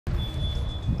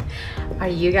Are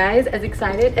you guys as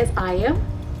excited as I am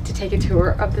to take a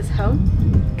tour of this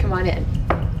home? Come on in.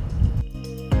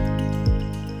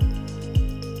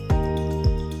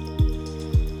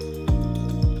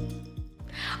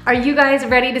 Are you guys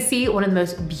ready to see one of the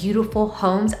most beautiful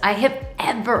homes I have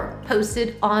ever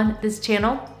posted on this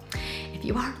channel? If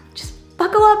you are, just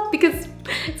buckle up because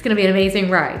it's gonna be an amazing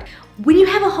ride. When you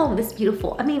have a home this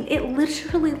beautiful, I mean, it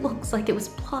literally looks like it was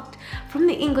plucked from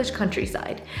the English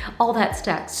countryside. All that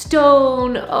stacked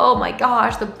stone, oh my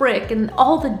gosh, the brick, and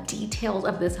all the details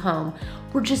of this home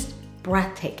were just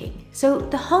breathtaking. So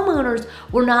the homeowners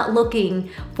were not looking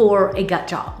for a gut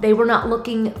job. They were not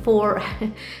looking for,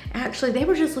 actually, they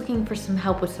were just looking for some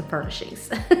help with some furnishings.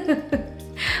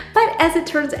 But as it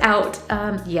turns out,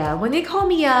 yeah, when they call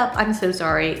me up, I'm so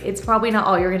sorry. It's probably not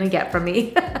all you're gonna get from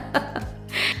me.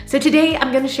 So today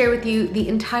I'm gonna share with you the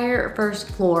entire first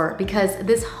floor because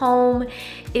this home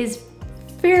is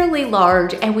fairly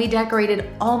large and we decorated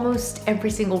almost every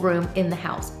single room in the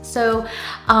house. So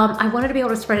I wanted to be able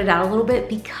to spread it out a little bit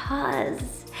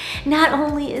because not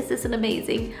only is this an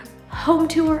amazing home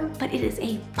tour, but it is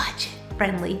a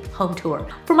budget-friendly home tour.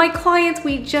 For my clients,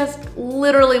 we just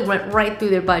literally went right through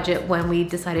their budget when we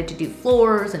decided to do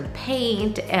floors and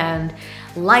paint and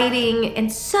lighting, and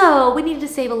so we needed to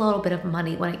save a little bit of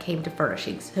money when it came to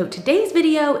furnishings. So today's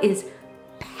video is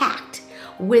packed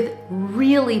with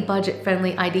really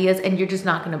budget-friendly ideas, and you're just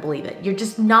not gonna believe it. You're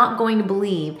just not going to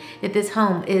believe that this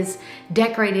home is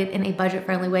decorated in a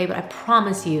budget-friendly way, but I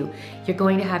promise you, you're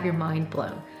going to have your mind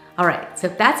blown. All right, so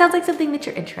if that sounds like something that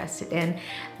you're interested in,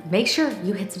 make sure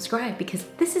you hit subscribe because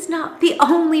this is not the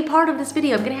only part of this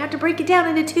video. I'm gonna have to break it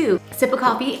down into two. Sip of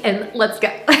coffee and let's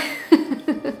go.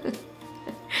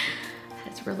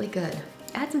 That's really good.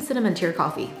 Add some cinnamon to your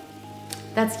coffee.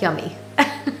 That's yummy.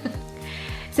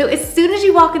 So as soon as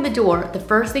you walk in the door, the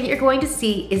first thing you're going to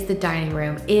see is the dining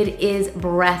room. It is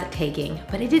breathtaking,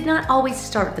 but it did not always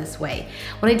start this way.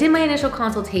 When I did my initial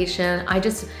consultation,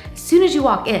 as soon as you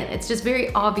walk in, it's just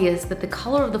very obvious that the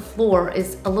color of the floor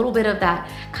is a little bit of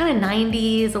that kind of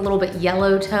 90s, a little bit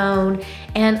yellow tone,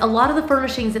 and a lot of the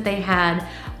furnishings that they had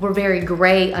were very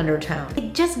gray undertone.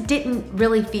 It just didn't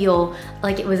really feel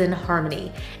like it was in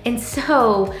harmony. And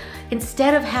so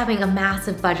instead of having a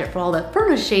massive budget for all the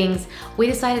furnishings, we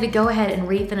decided to go ahead and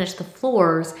refinish the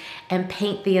floors and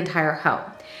paint the entire home.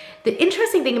 The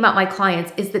interesting thing about my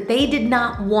clients is that they did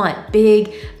not want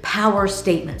big power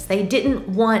statements. They didn't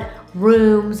want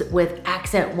rooms with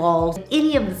accent walls,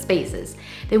 any of the spaces.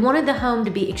 They wanted the home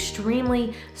to be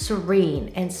extremely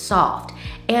serene and soft,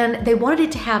 and they wanted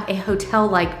it to have a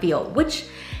hotel-like feel, which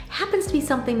happens to be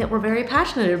something that we're very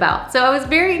passionate about. So I was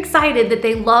very excited that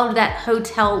they loved that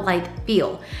hotel-like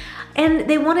feel. And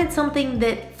they wanted something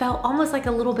that felt almost like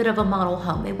a little bit of a model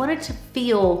home. They wanted to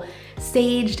feel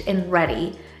staged and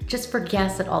ready just for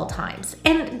guests at all times.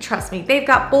 And trust me, they've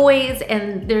got boys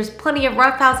and there's plenty of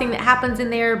roughhousing that happens in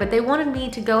there, but they wanted me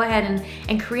to go ahead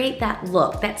and create that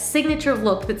look, that signature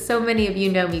look that so many of you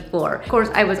know me for. Of course,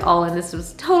 I was all in. This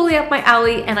was totally up my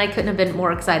alley and I couldn't have been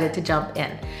more excited to jump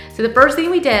in. So the first thing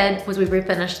we did was we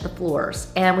refinished the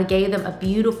floors and we gave them a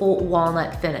beautiful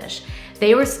walnut finish.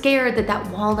 They were scared that that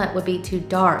walnut would be too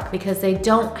dark because they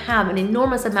don't have an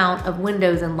enormous amount of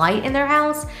windows and light in their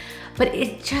house, but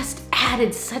it just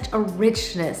added such a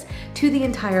richness to the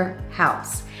entire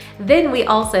house. Then we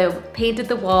also painted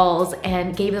the walls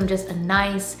and gave them just a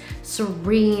nice,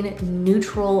 serene,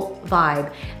 neutral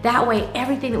vibe. That way,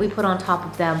 everything that we put on top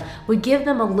of them would give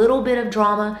them a little bit of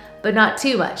drama, but not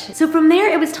too much. So from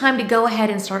there, it was time to go ahead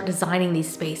and start designing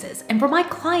these spaces. And for my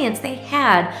clients, they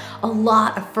had a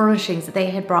lot of furnishings that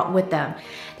they had brought with them.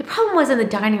 The problem was in the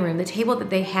dining room, the table that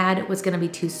they had was gonna be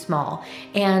too small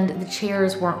and the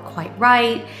chairs weren't quite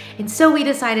right. And so we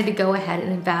decided to go ahead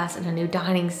and invest in a new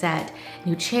dining set,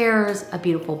 new chairs, a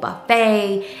beautiful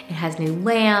buffet. It has new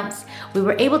lamps. We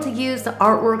were able to use the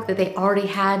artwork that they already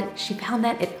had. She found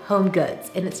that at Home Goods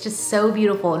and it's just so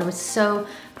beautiful and it was so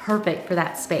perfect for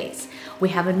that space. We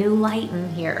have a new light in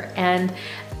here and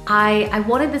I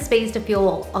wanted the space to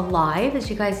feel alive. As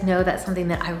you guys know, that's something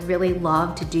that I really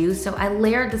love to do. So I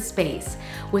layered the space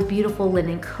with beautiful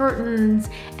linen curtains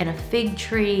and a fig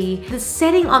tree. The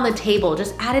setting on the table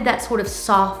just added that sort of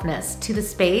softness to the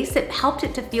space. It helped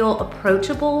it to feel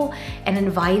approachable and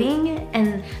inviting,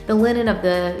 and the linen of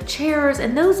the chairs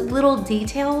and those little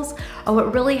details are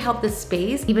what really helped the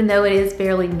space, even though it is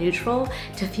fairly neutral,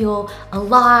 to feel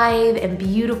alive and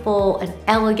beautiful and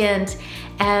elegant,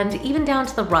 and even down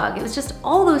to the rug. It was just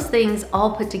all those things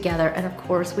all put together. And of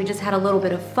course, we just had a little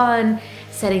bit of fun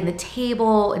setting the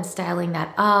table and styling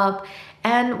that up.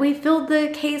 And we filled the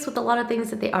case with a lot of things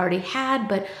that they already had,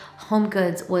 but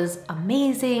HomeGoods was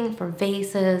amazing for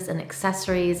vases and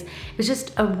accessories. It was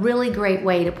just a really great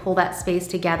way to pull that space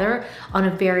together on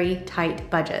a very tight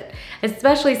budget,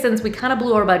 especially since we kind of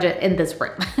blew our budget in this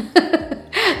room.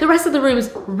 The rest of the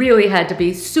rooms really had to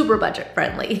be super budget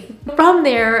friendly. From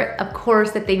there, of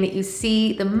course, the thing that you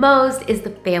see the most is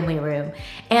the family room.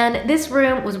 And this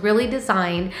room was really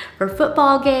designed for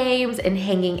football games and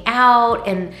hanging out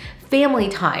and family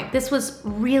time. This was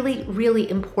really, really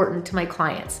important to my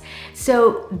clients.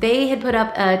 So they had put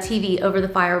up a TV over the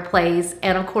fireplace,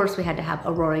 and of course we had to have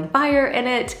a roaring fire in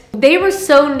it. They were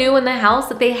so new in the house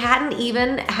that they hadn't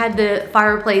even had the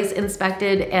fireplace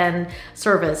inspected and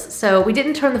serviced. So we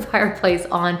didn't turn the fireplace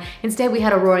on. Instead, we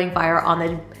had a roaring fire on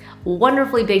the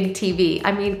wonderfully big TV.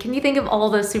 I mean, can you think of all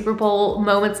the Super Bowl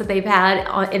moments that they've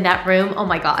had in that room? Oh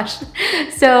my gosh.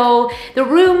 So the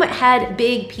room had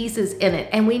big pieces in it,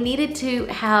 and we needed to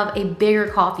have a bigger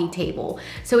coffee table.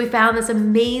 So we found this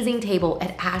amazing table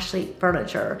at Ashley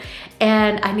Furniture,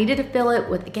 and I needed to fill it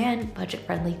with, again,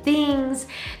 budget-friendly things.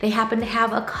 They happened to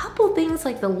have a couple things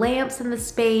like the lamps in the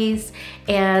space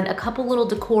and a couple little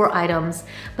decor items,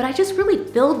 but I just really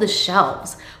filled the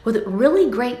shelves with really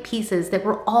great pieces that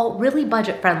were all really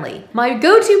budget friendly. My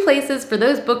go-to places for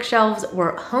those bookshelves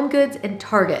were HomeGoods and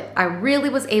Target. I really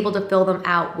was able to fill them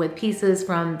out with pieces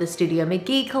from the Studio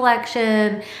McGee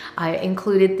collection. I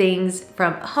included things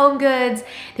from HomeGoods.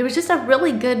 There was just a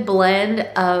really good blend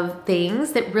of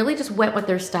things that really just went with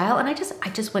their style, and I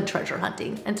just went treasure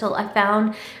hunting until I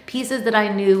found pieces that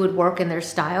I knew would work in their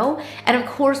style. And of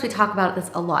course, we talk about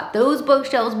this a lot. Those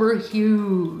bookshelves were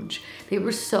huge. They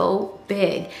were so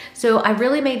big. So I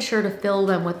really made sure to fill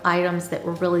them with items that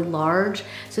were really large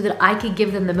so that I could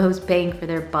give them the most bang for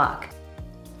their buck.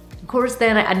 Of course,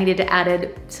 then I needed to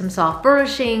add some soft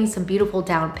furnishings, some beautiful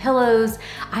down pillows.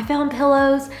 I found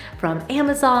pillows from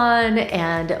Amazon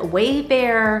and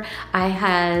Wayfair. I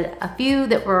had a few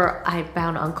that I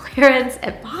found on clearance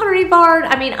at Pottery Barn.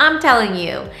 I mean, I'm telling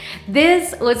you,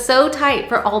 this was so tight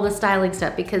for all the styling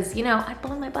stuff because, you know, I'd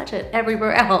blown my budget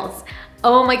everywhere else.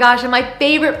 Oh my gosh, and my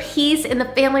favorite piece in the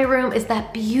family room is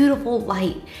that beautiful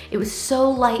light. It was so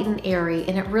light and airy,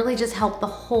 and it really just helped the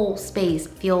whole space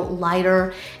feel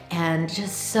lighter and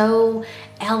just so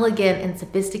elegant and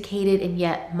sophisticated and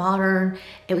yet modern.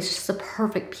 It was just a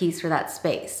perfect piece for that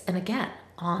space. And again,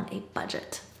 on a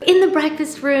budget. In the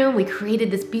breakfast room, we created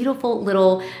this beautiful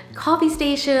little coffee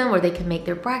station where they can make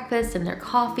their breakfast and their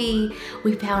coffee.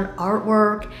 We found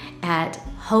artwork at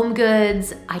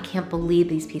HomeGoods. I can't believe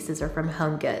these pieces are from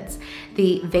HomeGoods.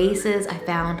 The vases I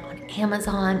found on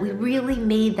Amazon. We really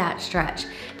made that stretch.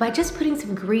 By just putting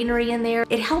some greenery in there,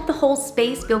 it helped the whole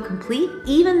space feel complete,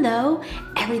 even though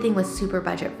everything was super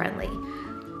budget friendly.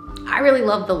 I really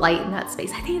love the light in that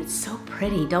space. I think it's so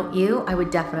pretty, don't you? I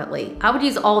would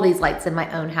use all these lights in my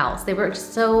own house. They were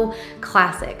just so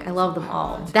classic. I love them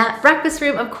all. That breakfast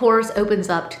room, of course, opens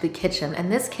up to the kitchen, and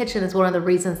this kitchen is one of the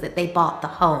reasons that they bought the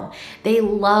home. They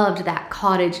loved that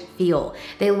cottage feel.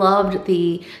 They loved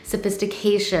the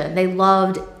sophistication. They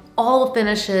loved all the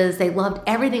finishes. They loved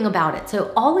everything about it.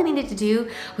 So all we needed to do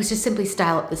was just simply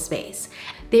style up the space.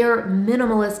 They're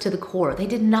minimalist to the core. They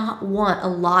did not want a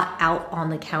lot out on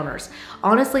the counters.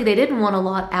 Honestly, they didn't want a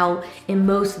lot out in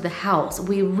most of the house.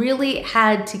 We really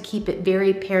had to keep it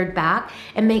very pared back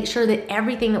and make sure that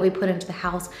everything that we put into the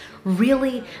house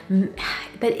really,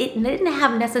 that it didn't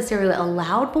have necessarily a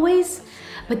loud voice,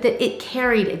 but that it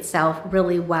carried itself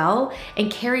really well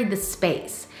and carried the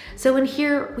space. So in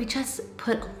here, we just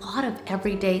put a lot of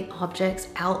everyday objects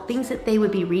out, things that they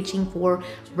would be reaching for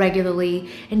regularly,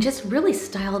 and just really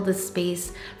styled the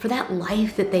space for that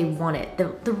life that they wanted.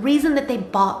 The reason that they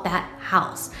bought that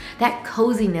house, that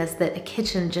coziness that a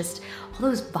kitchen just, all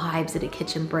those vibes that a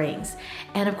kitchen brings.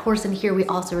 And of course in here we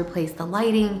also replaced the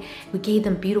lighting, we gave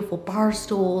them beautiful bar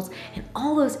stools, and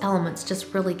all those elements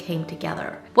just really came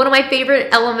together. One of my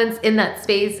favorite elements in that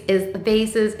space is the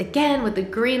vases, again with the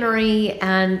greenery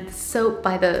and soap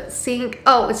by the sink.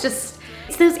 Oh, it's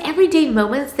those everyday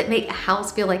moments that make a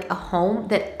house feel like a home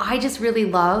that I just really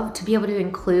love to be able to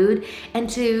include and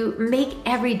to make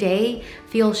every day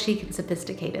feel chic and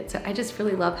sophisticated. So I just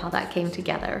really love how that came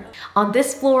together. On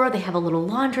this floor, they have a little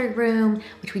laundry room,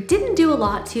 which we didn't do a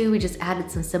lot to. We just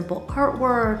added some simple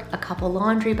artwork, a couple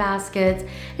laundry baskets,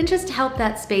 and just to help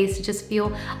that space to just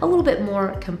feel a little bit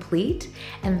more complete.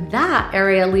 And that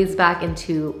area leads back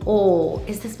into, oh,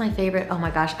 is this my favorite? Oh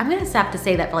my gosh, I'm gonna have to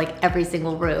say that for like every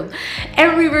single room.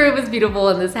 Every room is beautiful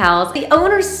in this house. The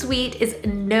owner's suite is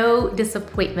no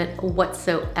disappointment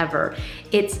whatsoever.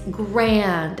 It's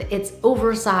grand, it's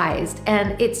oversized,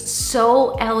 and it's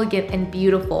so elegant and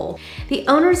beautiful. The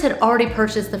owners had already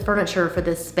purchased the furniture for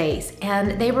this space,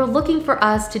 and they were looking for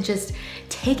us to just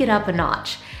take it up a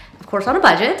notch. Of course, on a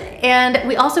budget. And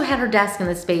we also had her desk in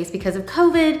this space because of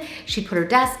COVID. She put her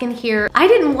desk in here. I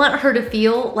didn't want her to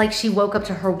feel like she woke up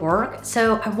to her work,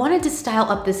 so I wanted to style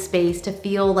up this space to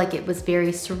feel like it was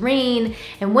very serene,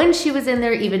 and when she was in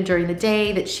there, even during the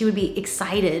day, that she would be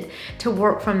excited to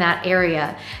work from that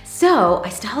area. So I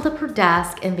styled up her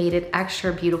desk and made it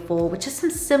extra beautiful with just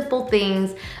some simple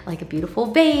things like a beautiful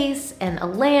vase and a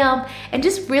lamp, and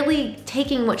just really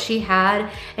taking what she had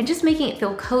and just making it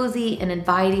feel cozy and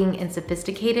inviting and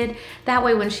sophisticated. That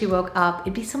way when she woke up,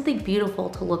 it'd be something beautiful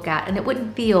to look at and it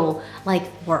wouldn't feel like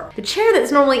work. The chair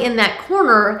that's normally in that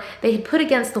corner, they had put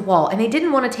against the wall, and they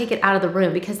didn't want to take it out of the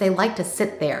room because they like to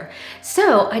sit there.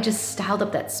 So I just styled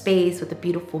up that space with a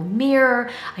beautiful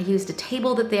mirror. I used a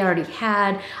table that they already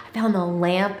had. I found the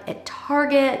lamp at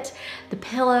Target. The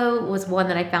pillow was one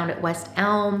that I found at West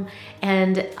Elm,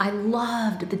 and I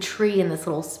loved the tree in this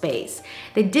little space.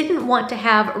 They didn't want to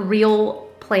have real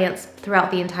plants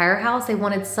throughout the entire house. They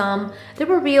wanted some that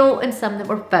were real and some that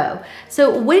were faux.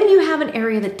 So when you have an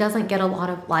area that doesn't get a lot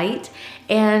of light,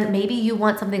 and maybe you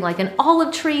want something like an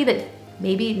olive tree that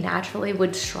maybe naturally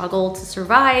would struggle to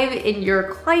survive in your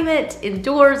climate,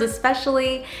 indoors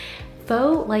especially,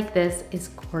 faux like this is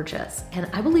gorgeous. And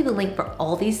I will leave a link for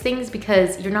all these things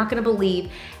because you're not gonna believe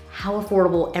how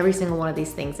affordable every single one of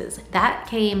these things is. That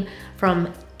came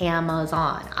from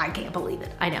Amazon. I can't believe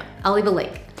it. I know. I'll leave a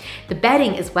link. The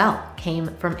bedding as well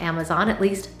came from Amazon, at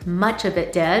least much of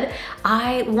it did.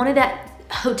 I wanted that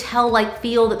hotel-like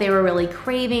feel that they were really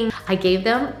craving. I gave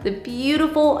them the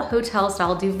beautiful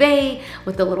hotel-style duvet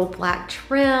with the little black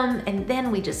trim, and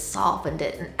then we just softened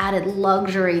it and added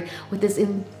luxury with this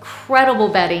incredible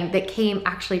bedding that came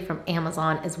actually from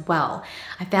Amazon as well.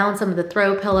 I found some of the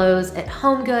throw pillows at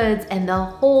HomeGoods, and the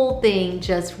whole thing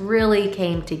just really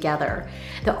came together.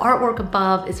 The artwork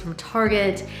above is from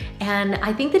Target, and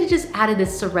I think that it just added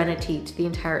this serenity to the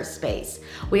entire space.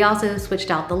 We also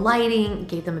switched out the lighting,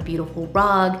 gave them a beautiful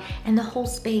rug, and the whole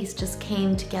space just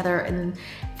came together, and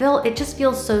it just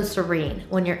feels so serene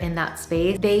when you're in that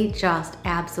space. They just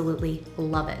absolutely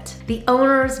love it. The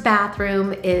owner's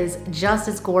bathroom is just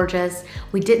as gorgeous.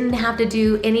 We didn't have to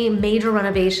do any major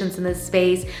renovations in this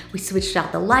space. We switched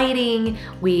out the lighting,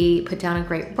 we put down a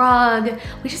great rug,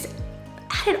 we just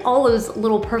added all those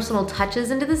little personal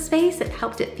touches into the space that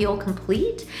helped it feel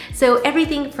complete. So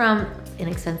everything from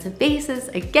inexpensive bases,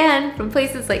 again, from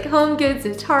places like HomeGoods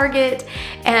and Target,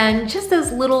 and just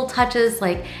those little touches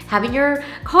like having your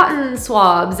cotton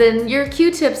swabs and your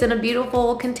Q-tips in a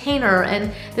beautiful container,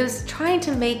 and those trying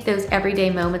to make those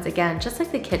everyday moments, again, just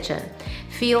like the kitchen,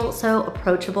 feel so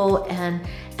approachable and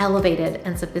elevated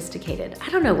and sophisticated. I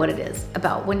don't know what it is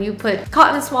about when you put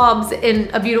cotton swabs in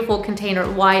a beautiful container,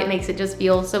 why it makes it just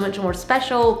feel so much more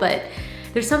special, but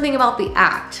there's something about the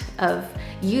act of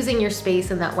using your space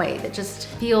in that way that just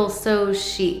feels so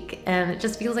chic, and it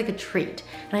just feels like a treat.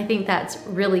 And I think that's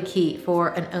really key for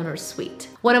an owner's suite.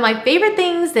 One of my favorite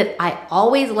things that I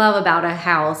always love about a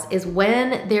house is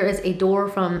when there is a door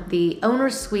from the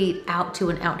owner's suite out to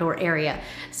an outdoor area.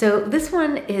 So this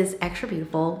one is extra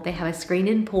beautiful. They have a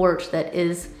screened-in porch that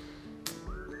is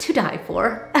to die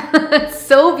for. It's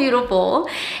so beautiful.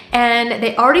 And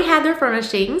they already had their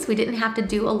furnishings. We didn't have to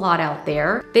do a lot out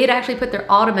there. They had actually put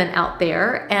their ottoman out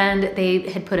there, and they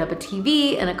had put up a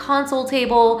TV and a console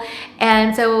table.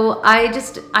 And so I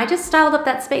just styled up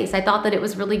that space. I thought that it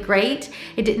was really great.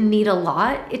 It didn't need a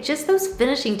lot. It's just those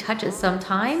finishing touches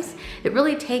sometimes that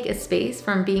really take a space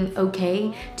from being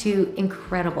okay to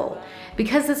incredible.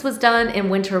 Because this was done in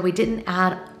winter, we didn't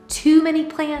add too many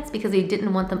plants because they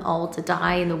didn't want them all to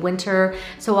die in the winter.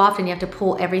 So often you have to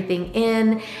pull everything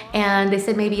in, and they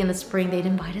said maybe in the spring they'd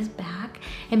invite us back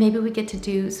and maybe we get to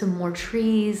do some more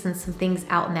trees and some things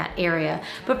out in that area.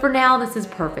 But for now, this is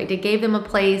perfect. It gave them a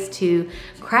place to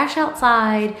crash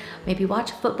outside, maybe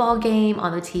watch a football game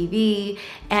on the TV,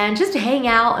 and just to hang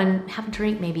out and have a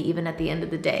drink maybe even at the end of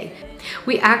the day.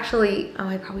 We actually, oh,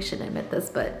 I probably shouldn't admit this,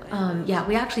 but yeah,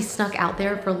 we actually snuck out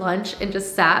there for lunch and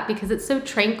just sat because it's so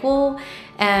tranquil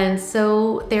and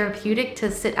so therapeutic to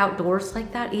sit outdoors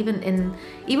like that. Even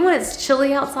when it's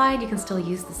chilly outside, you can still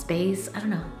use the space. I don't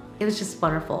know. It was just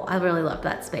wonderful. I really loved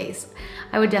that space.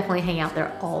 I would definitely hang out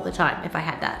there all the time if I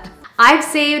had that. I've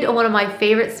saved one of my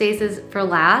favorite spaces for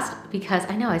last because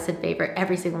I know I said favorite.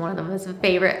 Every single one of them is a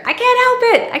favorite. I can't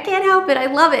help it. I can't help it. I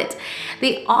love it.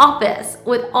 The office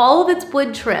with all of its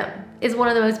wood trim. is one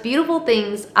of the most beautiful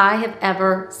things I have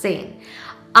ever seen.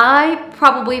 I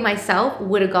probably myself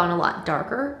would have gone a lot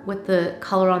darker with the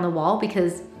color on the wall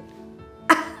because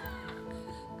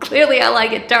clearly I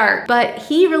like it dark, but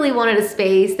he really wanted a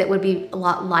space that would be a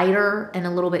lot lighter and a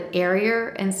little bit airier.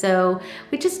 And so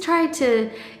we just tried to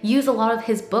use a lot of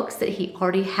his books that he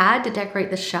already had to decorate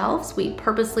the shelves. We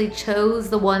purposely chose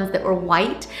the ones that were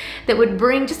white that would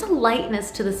bring just a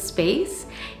lightness to the space.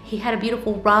 He had a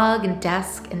beautiful rug and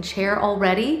desk and chair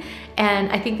already.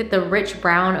 And I think that the rich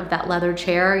brown of that leather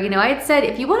chair, you know, I had said,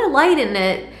 if you want a light in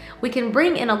it, we can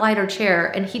bring in a lighter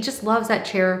chair, and he just loves that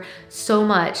chair so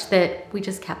much that we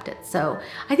just kept it. So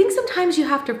I think sometimes you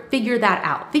have to figure that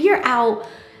out. Figure out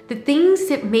the things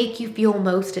that make you feel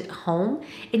most at home,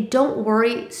 and don't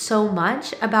worry so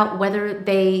much about whether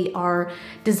they are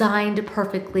designed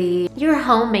perfectly. Your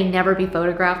home may never be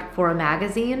photographed for a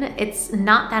magazine. It's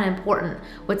not that important.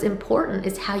 What's important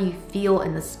is how you feel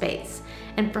in the space.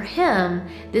 And for him,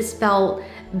 this felt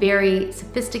very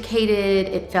sophisticated,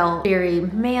 it felt very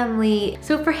manly.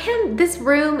 So for him, this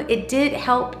room, it did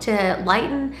help to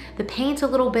lighten the paint a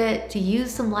little bit, to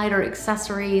use some lighter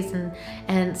accessories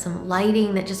and some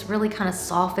lighting that just really kind of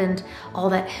softened all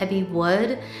that heavy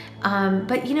wood.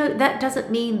 But you know, that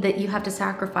doesn't mean that you have to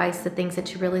sacrifice the things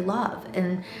that you really love.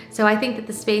 And so I think that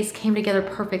the space came together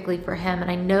perfectly for him,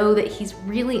 and I know that he's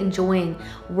really enjoying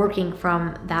working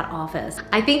from that office.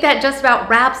 I think that just about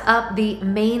wraps up the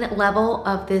main level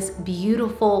of this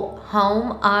beautiful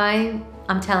home.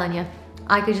 I'm telling you,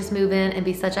 I could just move in and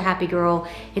be such a happy girl.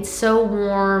 It's so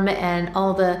warm, and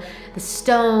all the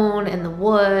stone and the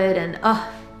wood, and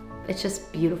it's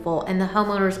just beautiful. And the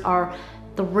homeowners are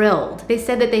thrilled. They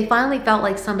said that they finally felt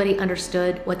like somebody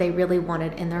understood what they really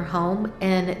wanted in their home,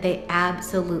 and they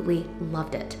absolutely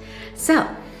loved it. So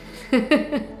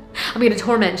I'm gonna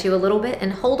torment you a little bit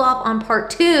and hold off on part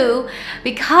 2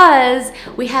 because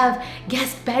we have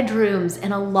guest bedrooms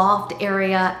and a loft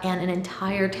area and an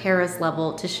entire terrace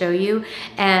level to show you,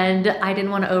 and I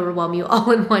didn't want to overwhelm you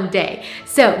all in one day.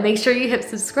 So make sure you hit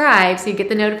subscribe so you get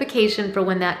the notification for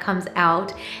when that comes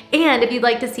out. And if you'd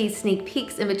like to see sneak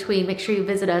peeks in between, make sure you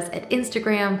visit us at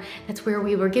Instagram. That's where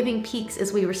we were giving peeks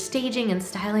as we were staging and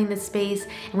styling the space,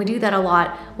 and we do that a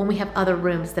lot when we have other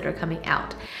rooms that are coming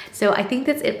out. So I think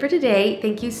that's it for today.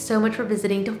 Thank you so much for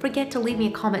visiting. Don't forget to leave me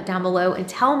a comment down below and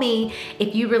tell me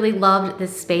if you really loved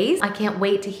this space. I can't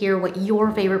wait to hear what your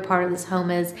favorite part of this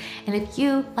home is, and if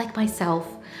you, like myself,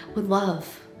 would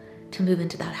love to move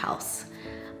into that house.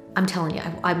 I'm telling you,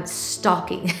 I'm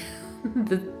stalking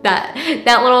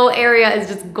that little area is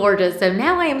just gorgeous. So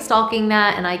now I am stalking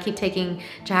that, and I keep taking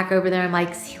Jack over there. I'm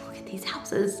like, see, look at these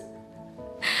houses.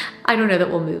 I don't know that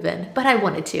we'll move in, but I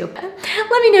wanted to.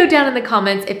 Let me know down in the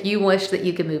comments if you wish that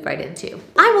you could move right into.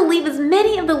 I will leave as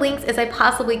many of the links as I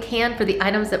possibly can for the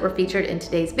items that were featured in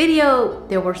today's video.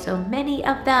 There were so many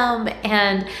of them,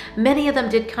 and many of them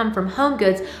did come from Home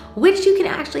Goods, which you can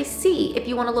actually see if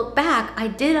you want to look back. I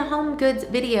did a Home Goods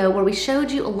video where we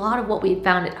showed you a lot of what we had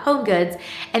found at Home Goods,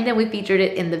 and then we featured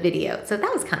it in the video. So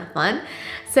that was kind of fun.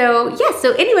 So yeah,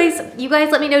 so anyways, you guys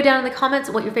let me know down in the comments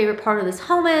what your favorite part of this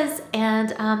home is,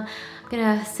 and I'm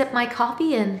gonna sip my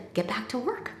coffee and get back to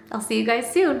work. I'll see you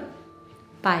guys soon.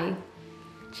 Bye.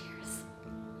 Cheers.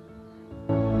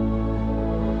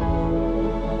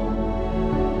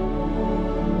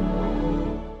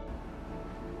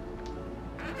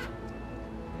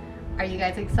 Are you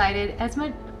guys excited?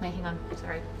 Wait, hang on,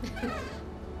 sorry.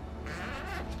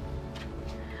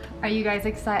 Are you guys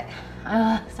excited?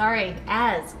 Sorry,